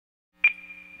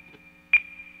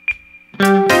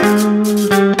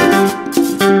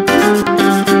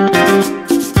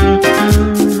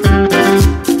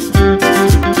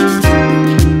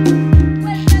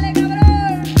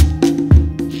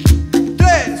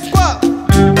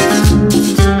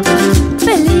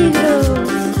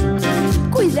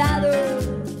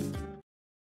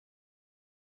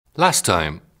Last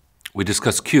time, we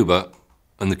discussed Cuba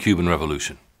and the Cuban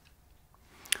Revolution.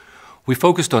 We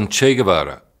focused on Che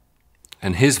Guevara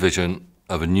and his vision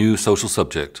of a new social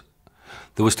subject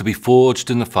that was to be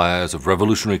forged in the fires of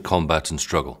revolutionary combat and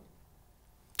struggle.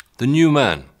 The new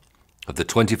man of the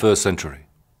 21st century,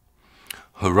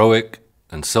 heroic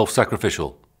and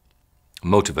self-sacrificial,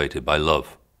 motivated by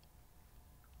love.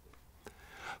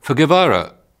 For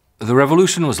Guevara, the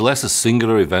revolution was less a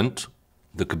singular event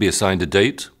that could be assigned a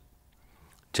date,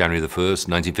 January the 1st,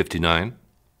 1959,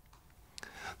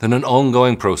 than an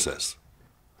ongoing process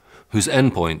whose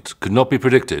endpoint could not be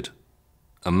predicted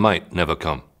and might never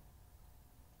come.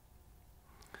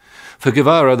 For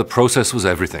Guevara, the process was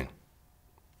everything,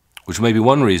 which may be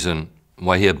one reason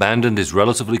why he abandoned his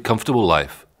relatively comfortable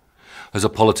life as a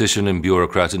politician and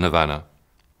bureaucrat in Havana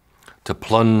to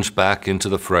plunge back into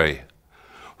the fray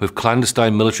with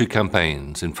clandestine military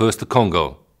campaigns in first the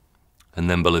Congo and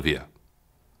then Bolivia.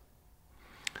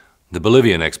 The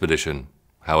Bolivian expedition,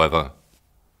 however,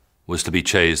 was to be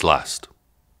Che's last.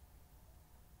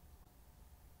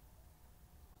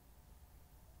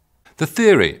 The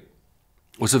theory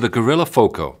was that a guerrilla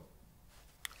foco,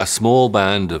 a small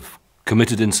band of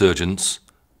committed insurgents,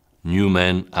 new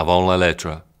men avant la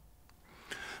lettre,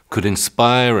 could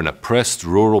inspire an oppressed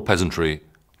rural peasantry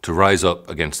to rise up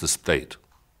against the state.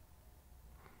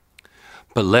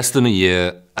 But less than a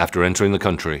year after entering the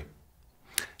country,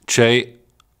 Che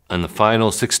and the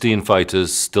final 16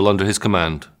 fighters still under his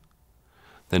command,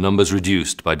 their numbers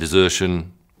reduced by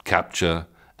desertion, capture,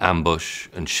 ambush,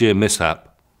 and sheer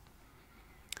mishap,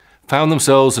 found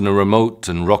themselves in a remote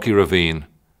and rocky ravine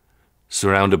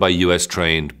surrounded by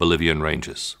US-trained Bolivian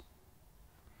rangers.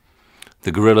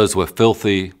 The guerrillas were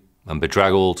filthy and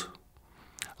bedraggled,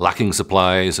 lacking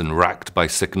supplies and racked by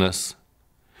sickness,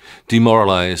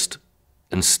 demoralized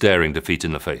and staring defeat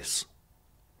in the face.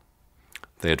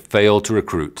 They had failed to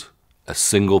recruit a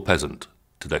single peasant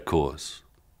to their cause.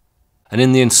 And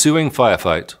in the ensuing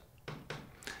firefight,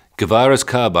 Guevara's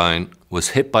carbine was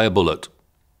hit by a bullet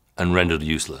and rendered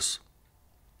useless.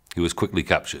 He was quickly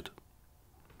captured.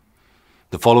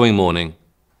 The following morning,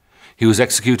 he was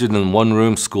executed in the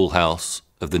one-room schoolhouse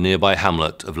of the nearby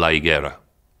hamlet of La Higuera.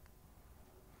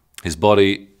 His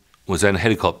body was then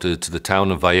helicoptered to the town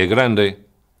of Valle Grande,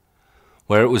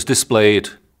 where it was displayed,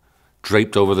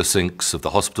 draped over the sinks of the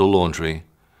hospital laundry,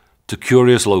 to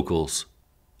curious locals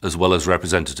as well as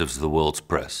representatives of the world's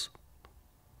press.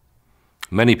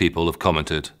 Many people have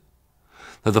commented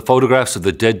that the photographs of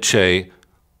the dead Che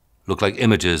look like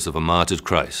images of a martyred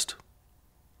Christ.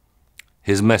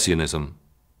 His messianism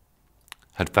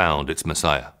had found its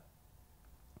Messiah.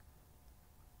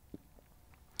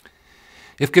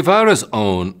 If Guevara's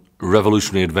own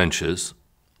revolutionary adventures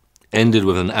ended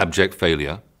with an abject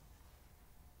failure,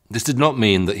 this did not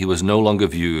mean that he was no longer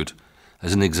viewed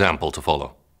as an example to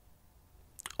follow.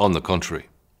 On the contrary.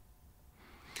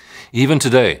 Even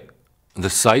today, the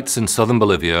sites in southern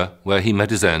Bolivia where he met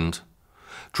his end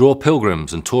draw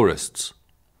pilgrims and tourists.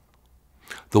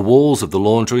 The walls of the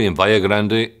laundry in Valle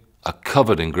Grande are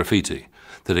covered in graffiti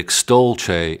that extol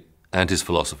Che and his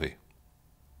philosophy.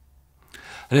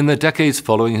 And in the decades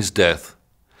following his death,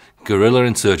 guerrilla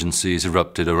insurgencies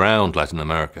erupted around Latin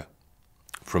America,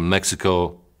 from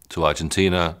Mexico to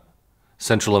Argentina,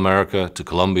 Central America to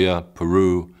Colombia,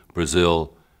 Peru,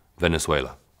 Brazil,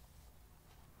 Venezuela.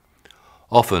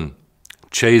 Often,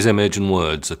 Che's image and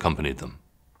words accompanied them.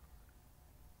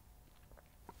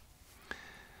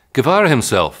 Guevara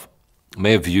himself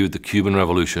may have viewed the Cuban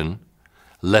Revolution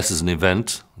less as an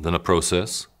event than a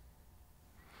process,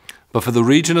 but for the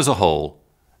region as a whole,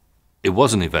 it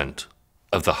was an event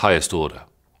of the highest order.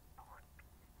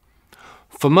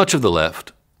 For much of the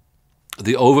left,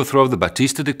 the overthrow of the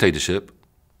Batista dictatorship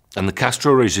and the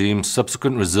Castro regime's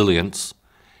subsequent resilience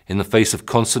in the face of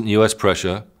constant US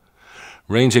pressure,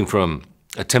 ranging from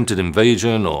attempted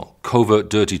invasion or covert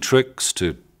dirty tricks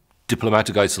to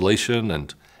diplomatic isolation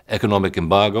and economic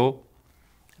embargo,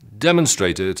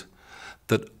 demonstrated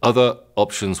that other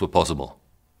options were possible,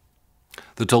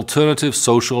 that alternative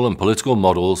social and political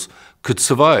models could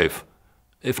survive,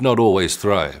 if not always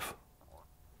thrive.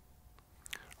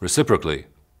 Reciprocally,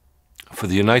 for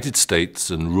the United States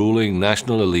and ruling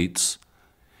national elites,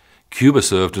 Cuba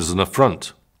served as an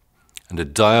affront and a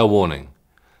dire warning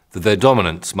that their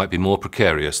dominance might be more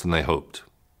precarious than they hoped.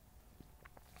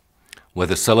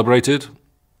 Whether celebrated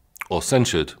or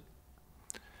censured,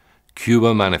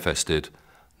 Cuba manifested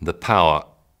the power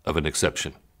of an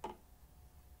exception.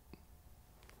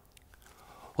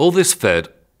 All this fed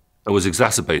and was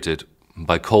exacerbated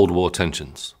by Cold War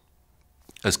tensions,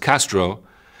 as Castro,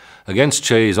 against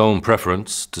Che's own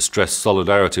preference to stress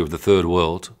solidarity with the Third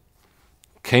World,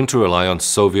 came to rely on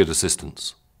Soviet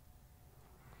assistance.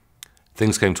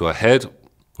 Things came to a head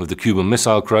with the Cuban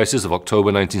Missile Crisis of October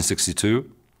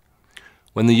 1962,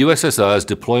 when the USSR's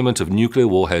deployment of nuclear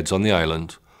warheads on the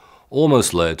island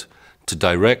almost led to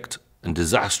direct and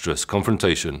disastrous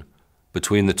confrontation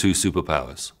between the two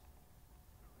superpowers.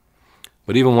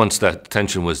 But even once that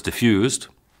tension was diffused,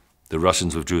 the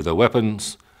Russians withdrew their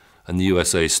weapons, and the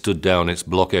USA stood down its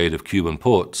blockade of Cuban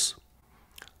ports,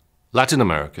 Latin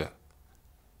America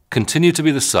continued to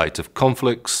be the site of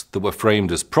conflicts that were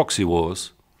framed as proxy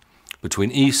wars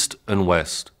between East and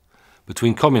West,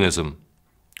 between communism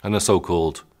and the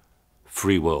so-called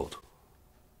free world.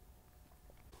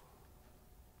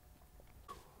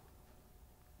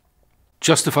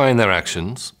 Justifying their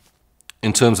actions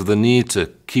in terms of the need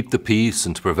to keep the peace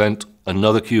and to prevent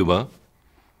another Cuba,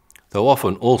 though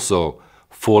often also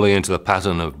falling into the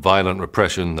pattern of violent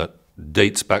repression that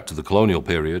dates back to the colonial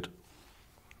period,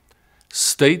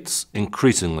 states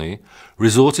increasingly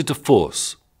resorted to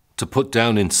force to put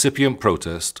down incipient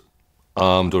protest,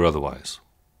 armed or otherwise.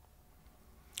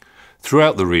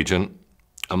 Throughout the region,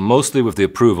 and mostly with the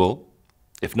approval,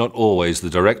 if not always the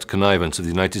direct connivance of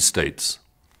the United States,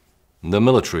 the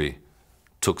military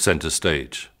took center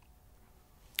stage,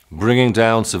 bringing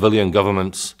down civilian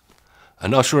governments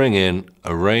and ushering in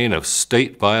a reign of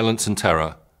state violence and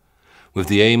terror with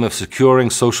the aim of securing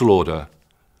social order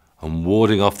and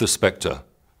warding off the spectre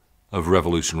of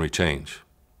revolutionary change.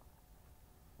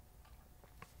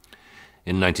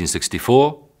 In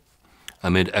 1964,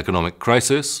 amid economic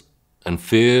crisis and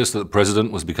fears that the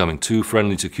president was becoming too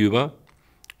friendly to Cuba,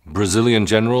 Brazilian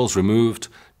generals removed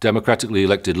democratically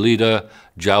elected leader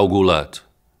João Goulart,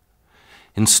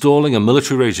 installing a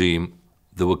military regime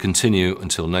that would continue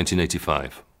until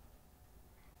 1985.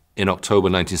 In October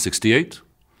 1968,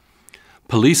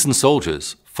 police and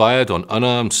soldiers fired on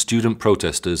unarmed student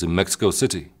protesters in Mexico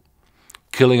City,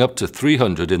 killing up to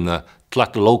 300 in the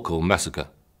Tlatelolco massacre.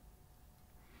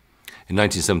 In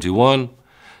 1971,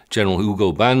 General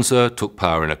Hugo Banzer took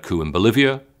power in a coup in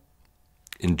Bolivia.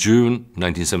 In June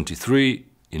 1973,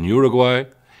 in Uruguay,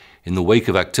 in the wake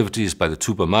of activities by the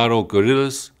Tupamaro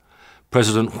guerrillas,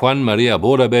 President Juan María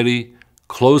Bordaberry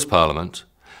closed Parliament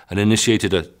and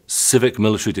initiated a civic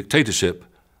military dictatorship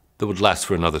that would last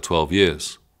for another 12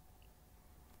 years.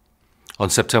 On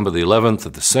September the 11th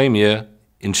of the same year,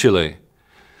 in Chile,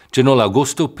 General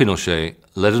Augusto Pinochet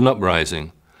led an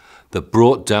uprising that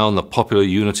brought down the popular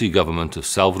unity government of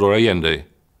Salvador Allende,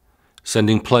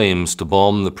 sending planes to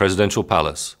bomb the presidential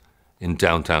palace in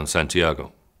downtown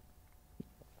Santiago.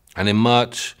 And in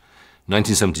March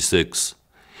 1976,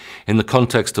 in the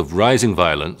context of rising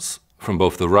violence from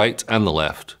both the right and the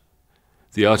left,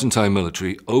 the Argentine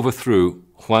military overthrew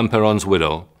Juan Perón's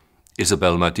widow,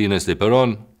 Isabel Martínez de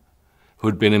Perón, who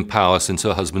had been in power since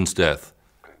her husband's death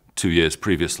 2 years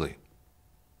previously.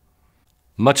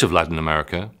 Much of Latin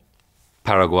America,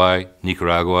 Paraguay,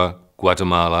 Nicaragua,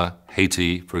 Guatemala,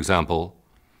 Haiti, for example,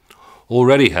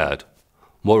 already had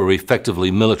what were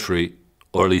effectively military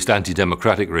or at least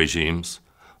anti-democratic regimes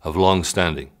of long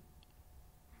standing.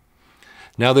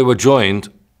 Now they were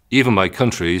joined even by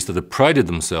countries that had prided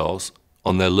themselves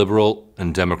on their liberal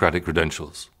and democratic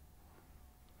credentials.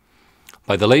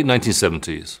 By the late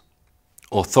 1970s,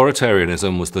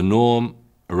 authoritarianism was the norm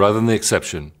rather than the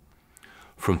exception,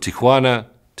 from Tijuana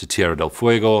to Tierra del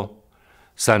Fuego,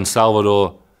 San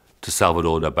Salvador to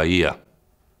Salvador da Bahia.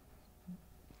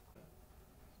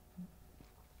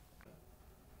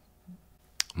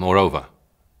 Moreover,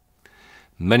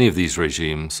 many of these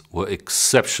regimes were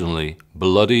exceptionally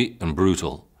bloody and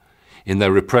brutal in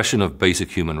their repression of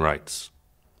basic human rights.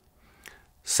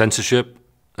 Censorship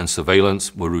and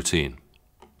surveillance were routine.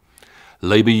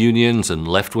 Labor unions and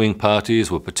left-wing parties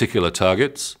were particular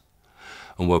targets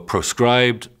and were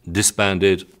proscribed,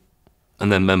 disbanded,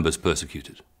 and their members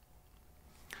persecuted.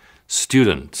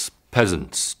 Students,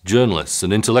 peasants, journalists,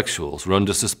 and intellectuals were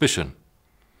under suspicion.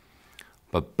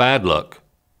 But bad luck,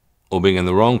 or being in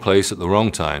the wrong place at the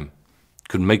wrong time,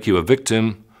 could make you a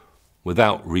victim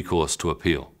without recourse to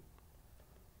appeal.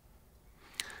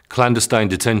 Clandestine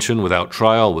detention without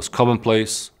trial was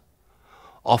commonplace,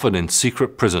 often in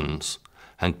secret prisons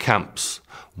and camps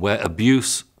where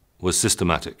abuse was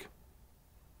systematic.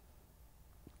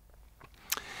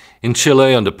 In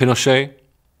Chile under Pinochet,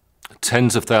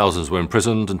 tens of thousands were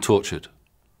imprisoned and tortured.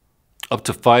 Up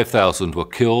to 5,000 were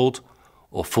killed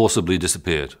or forcibly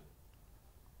disappeared.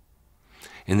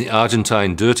 In the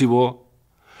Argentine Dirty War,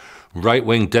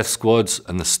 right-wing death squads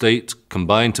and the state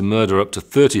combined to murder up to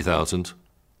 30,000,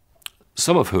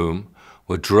 some of whom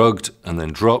were drugged and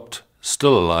then dropped,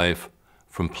 still alive,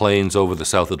 from planes over the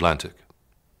South Atlantic.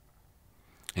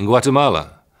 In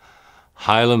Guatemala,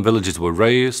 Highland villages were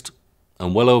razed,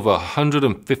 and well over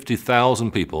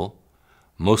 150,000 people,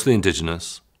 mostly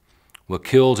indigenous, were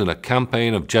killed in a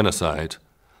campaign of genocide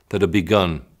that had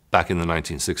begun back in the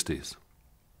 1960s.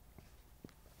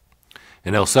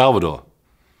 In El Salvador,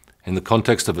 in the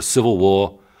context of a civil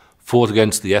war fought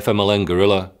against the FMLN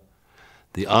guerrilla,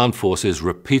 the armed forces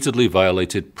repeatedly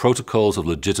violated protocols of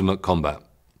legitimate combat.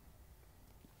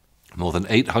 More than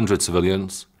 800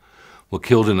 civilians were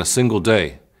killed in a single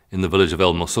day in the village of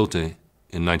El Mozote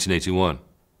in 1981.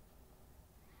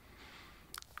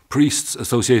 Priests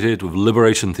associated with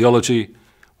liberation theology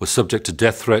were subject to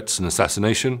death threats and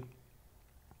assassination.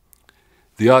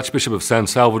 The Archbishop of San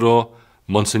Salvador,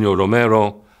 Monsignor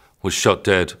Romero, was shot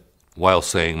dead while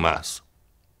saying Mass.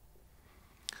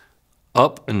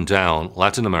 Up and down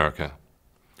Latin America,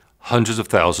 hundreds of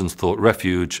thousands sought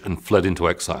refuge and fled into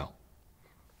exile.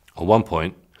 At one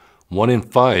point, 1 in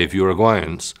 5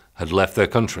 Uruguayans had left their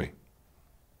country,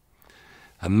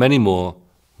 and many more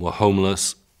were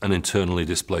homeless and internally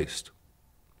displaced.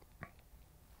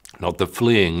 Not that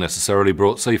fleeing necessarily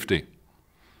brought safety.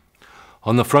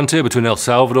 On the frontier between El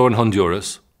Salvador and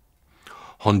Honduras,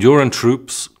 Honduran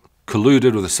troops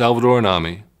colluded with the Salvadoran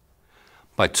army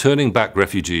by turning back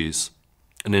refugees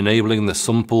and enabling the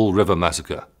Sumpul River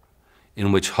massacre,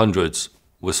 in which hundreds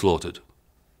were slaughtered.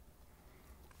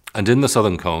 And in the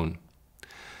Southern Cone,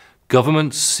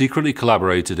 governments secretly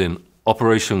collaborated in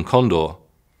Operation Condor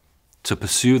to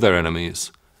pursue their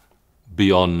enemies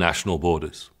beyond national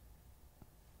borders.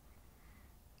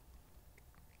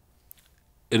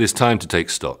 It is time to take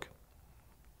stock.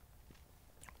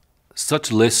 Such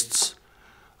lists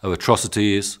of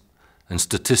atrocities and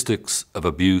statistics of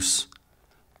abuse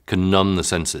can numb the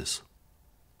senses.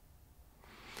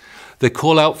 They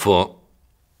call out for,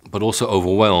 but also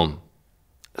overwhelm,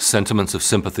 sentiments of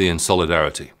sympathy and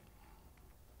solidarity.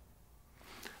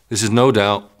 This is no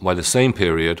doubt why the same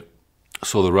period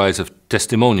saw the rise of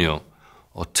testimonio,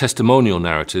 or testimonial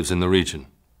narratives in the region.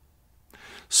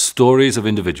 Stories of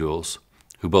individuals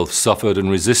who both suffered and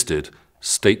resisted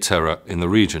state terror in the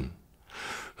region,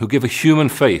 who give a human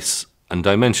face and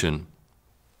dimension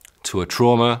to a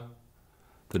trauma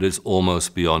that is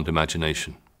almost beyond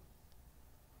imagination.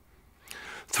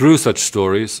 Through such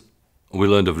stories, we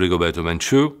learned of Rigoberta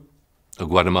Menchú, a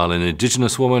Guatemalan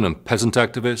indigenous woman and peasant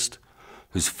activist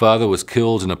whose father was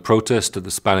killed in a protest at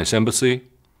the Spanish embassy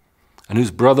and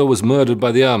whose brother was murdered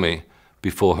by the army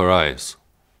before her eyes.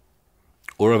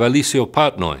 Or of Alicio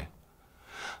Partnoy,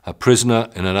 a prisoner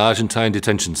in an Argentine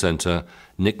detention center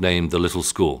nicknamed the Little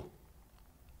School.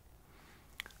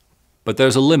 But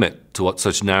there's a limit to what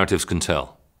such narratives can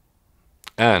tell.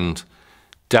 And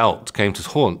doubt came to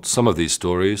haunt some of these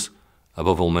stories,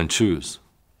 above all Menchú's.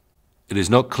 It is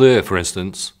not clear, for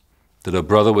instance, that her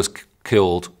brother was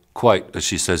killed quite as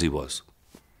she says he was.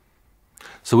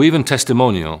 So even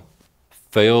testimonio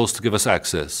fails to give us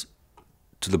access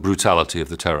to the brutality of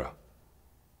the terror.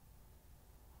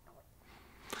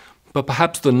 But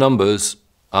perhaps the numbers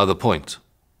are the point.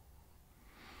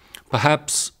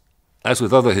 Perhaps, as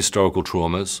with other historical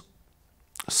traumas,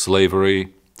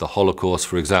 slavery, the Holocaust,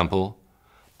 for example,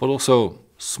 but also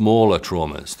smaller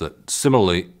traumas that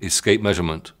similarly escape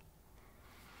measurement,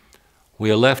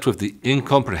 we are left with the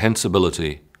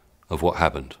incomprehensibility of what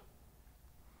happened,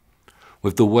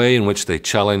 with the way in which they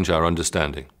challenge our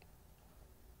understanding.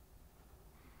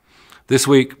 This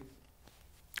week,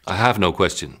 I have no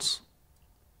questions,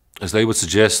 as they would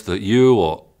suggest that you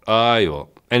or I or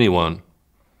anyone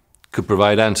could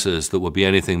provide answers that would be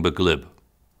anything but glib.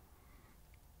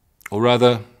 Or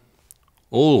rather,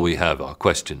 all we have are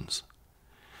questions,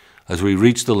 as we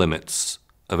reach the limits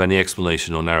of any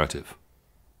explanation or narrative.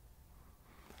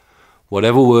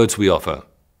 Whatever words we offer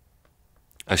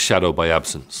are shadowed by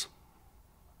absence.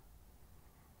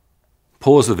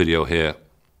 Pause the video here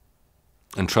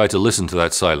and try to listen to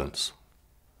that silence.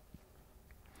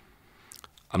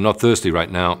 I'm not thirsty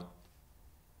right now,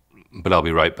 but I'll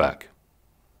be right back.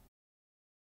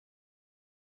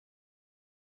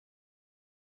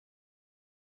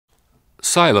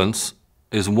 Silence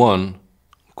is one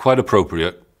quite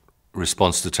appropriate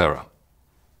response to terror.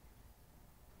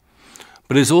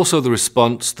 But it is also the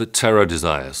response that terror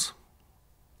desires.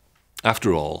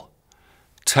 After all,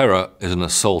 terror is an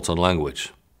assault on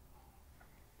language.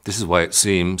 This is why it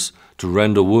seems to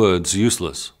render words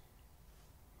useless.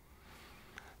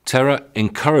 Terror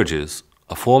encourages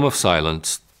a form of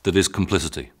silence that is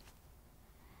complicity.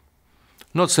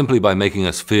 Not simply by making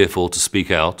us fearful to speak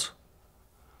out,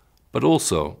 but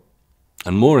also,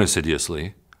 and more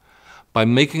insidiously, by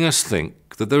making us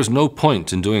think that there is no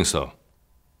point in doing so,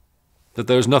 that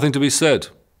there is nothing to be said,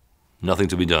 nothing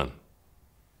to be done.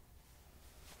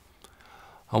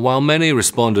 And while many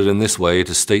responded in this way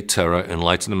to state terror in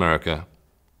Latin America,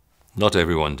 not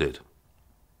everyone did.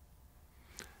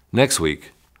 Next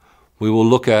week, we will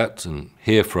look at and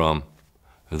hear from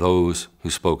those who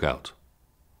spoke out.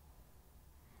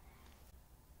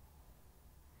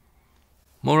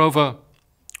 Moreover,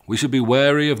 we should be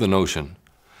wary of the notion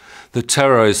that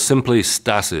terror is simply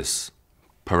stasis,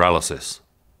 paralysis,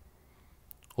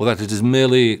 or that it is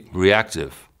merely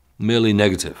reactive, merely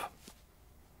negative.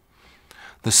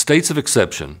 The states of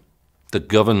exception that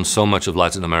governed so much of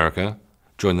Latin America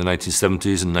during the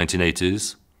 1970s and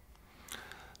 1980s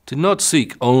did not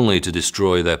seek only to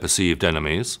destroy their perceived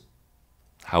enemies,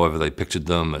 however they pictured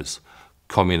them as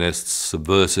communists,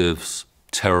 subversives,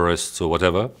 terrorists, or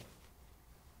whatever.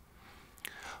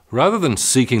 Rather than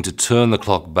seeking to turn the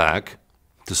clock back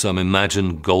to some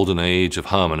imagined golden age of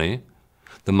harmony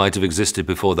that might have existed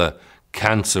before the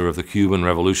cancer of the Cuban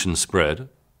Revolution spread,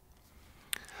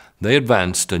 they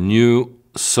advanced a new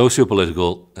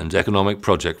socio-political and economic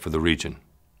project for the region.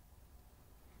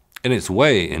 In its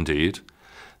way, indeed,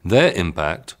 their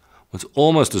impact was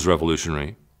almost as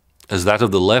revolutionary as that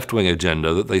of the left-wing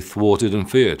agenda that they thwarted and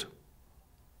feared.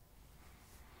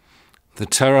 The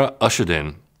terror ushered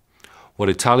in what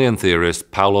Italian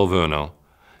theorist Paolo Verno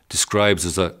describes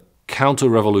as a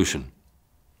counter-revolution,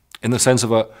 in the sense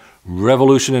of a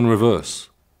revolution in reverse,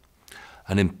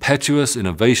 an impetuous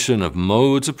innovation of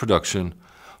modes of production,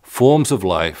 forms of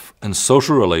life, and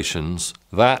social relations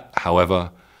that,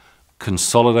 however,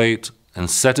 consolidate and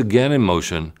set again in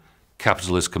motion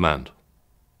capitalist command.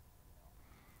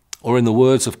 Or in the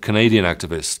words of Canadian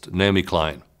activist Naomi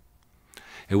Klein,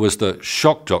 it was the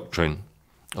shock doctrine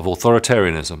of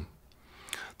authoritarianism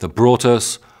that brought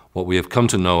us what we have come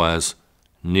to know as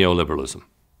neoliberalism.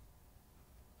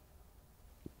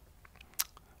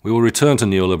 We will return to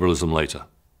neoliberalism later.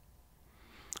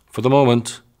 For the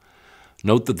moment,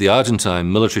 note that the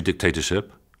Argentine military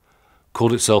dictatorship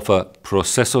called itself a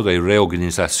proceso de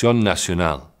reorganización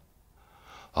nacional,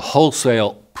 a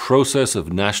wholesale process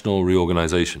of national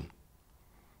reorganization.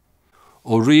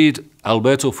 Or read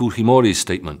Alberto Fujimori's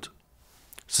statement,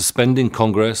 suspending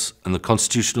Congress and the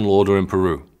constitutional order in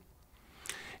Peru,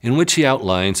 in which he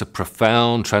outlines a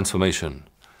profound transformation,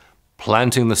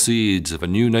 planting the seeds of a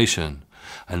new nation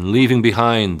and leaving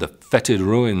behind the fetid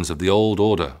ruins of the old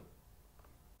order.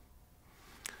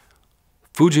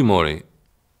 Fujimori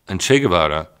and Che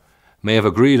Guevara may have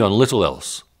agreed on little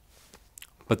else,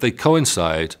 but they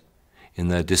coincide in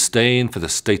their disdain for the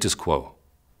status quo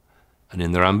and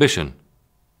in their ambition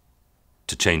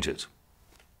to change it.